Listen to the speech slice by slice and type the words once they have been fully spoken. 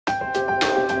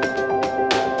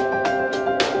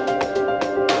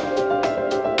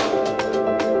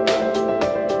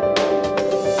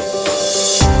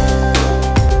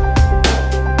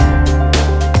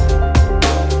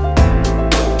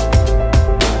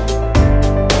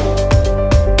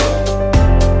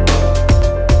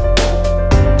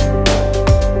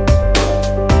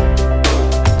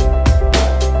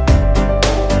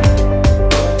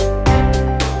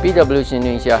PwC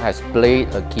Indonesia has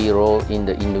played a key role in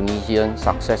the Indonesian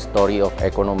success story of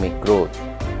economic growth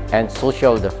and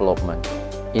social development.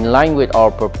 In line with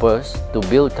our purpose to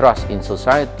build trust in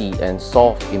society and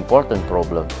solve important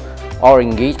problems, our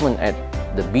engagement at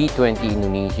the B20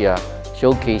 Indonesia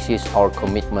showcases our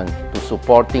commitment to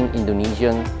supporting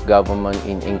Indonesian government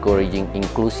in encouraging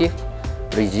inclusive,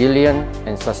 resilient,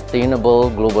 and sustainable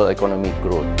global economic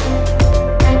growth.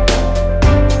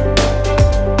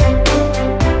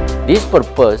 This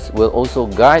purpose will also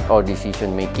guide our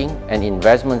decision-making and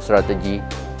investment strategy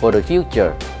for the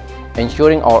future,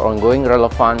 ensuring our ongoing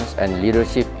relevance and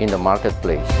leadership in the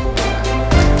marketplace.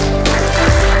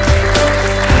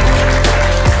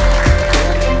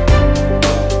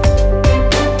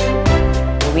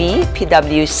 We,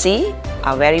 PwC,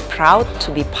 are very proud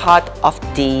to be part of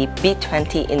the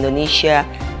B20 Indonesia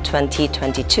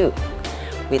 2022.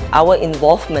 With our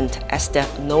involvement as the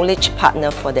knowledge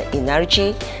partner for the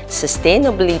energy,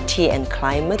 sustainability and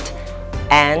climate,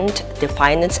 and the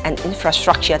finance and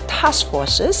infrastructure task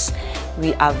forces,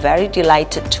 we are very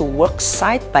delighted to work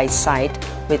side by side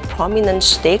with prominent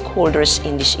stakeholders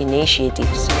in these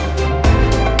initiatives.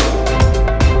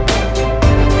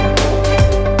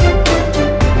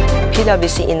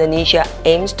 PwC Indonesia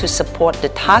aims to support the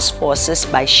task forces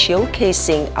by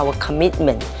showcasing our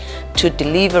commitment to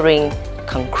delivering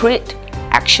concrete,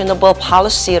 actionable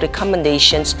policy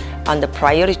recommendations on the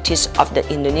priorities of the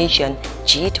Indonesian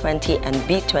G20 and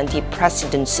B20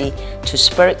 presidency to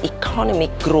spur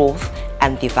economic growth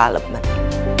and development.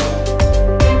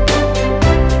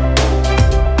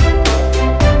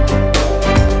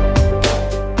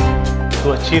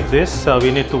 To achieve this,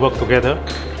 we need to work together.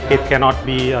 It cannot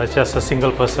be just a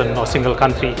single person or single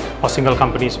country or single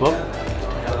company's work.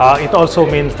 It also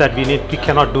means that we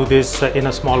cannot do this in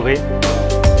a small way.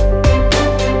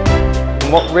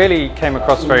 What really came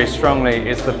across very strongly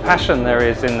is the passion there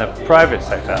is in the private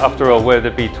sector. After all, we're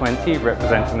the B20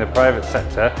 representing the private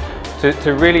sector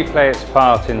to really play its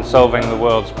part in solving the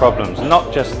world's problems,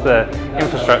 not just the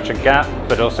infrastructure gap,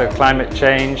 but also climate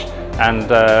change and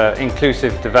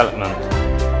inclusive development.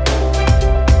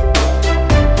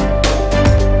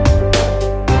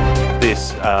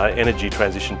 This energy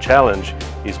transition challenge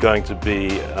is going to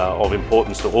be of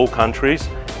importance to all countries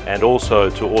and also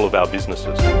to all of our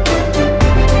businesses.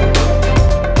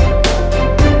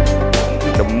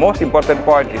 The most important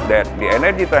point is that the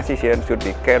energy transition should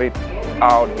be carried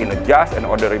out in a just and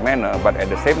orderly manner, but at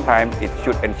the same time, it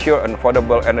should ensure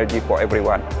affordable energy for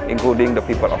everyone, including the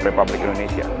people of Republic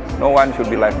Indonesia. No one should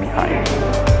be left behind.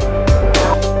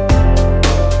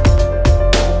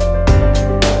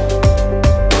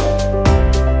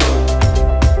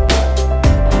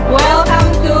 Welcome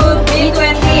to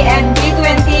B20 and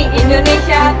B20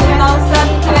 Indonesia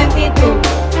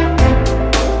 2022.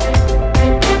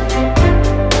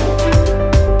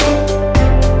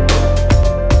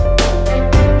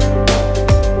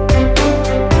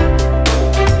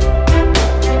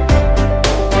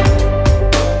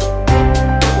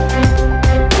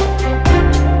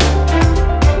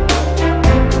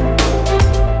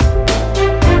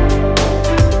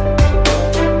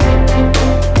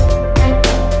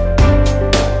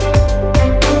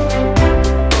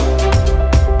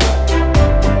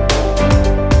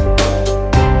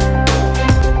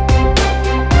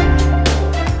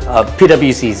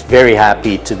 PwC is very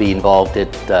happy to be involved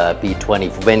at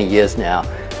B20 for many years now.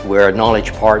 We're a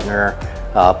knowledge partner,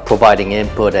 providing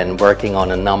input and working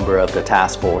on a number of the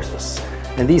task forces.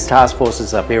 And these task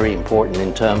forces are very important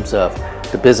in terms of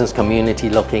the business community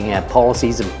looking at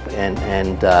policies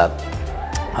and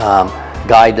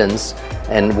guidance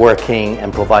and working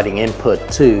and providing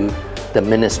input to the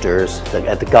ministers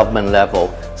at the government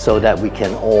level so that we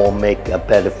can all make a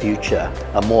better future,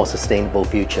 a more sustainable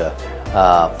future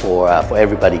for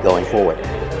everybody going forward.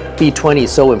 B20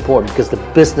 is so important because the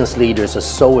business leaders are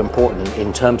so important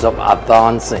in terms of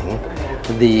advancing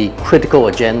the critical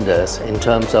agendas in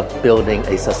terms of building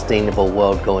a sustainable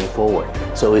world going forward.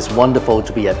 So it's wonderful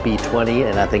to be at B20,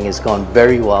 and I think it's gone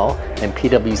very well, and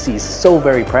PwC is so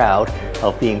very proud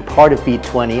of being part of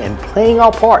B20 and playing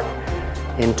our part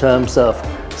in terms of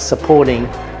supporting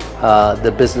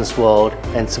the business world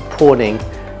and supporting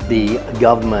the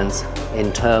governments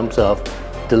in terms of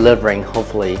delivering,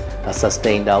 hopefully, a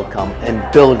sustained outcome and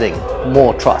building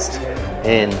more trust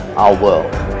in our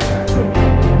world.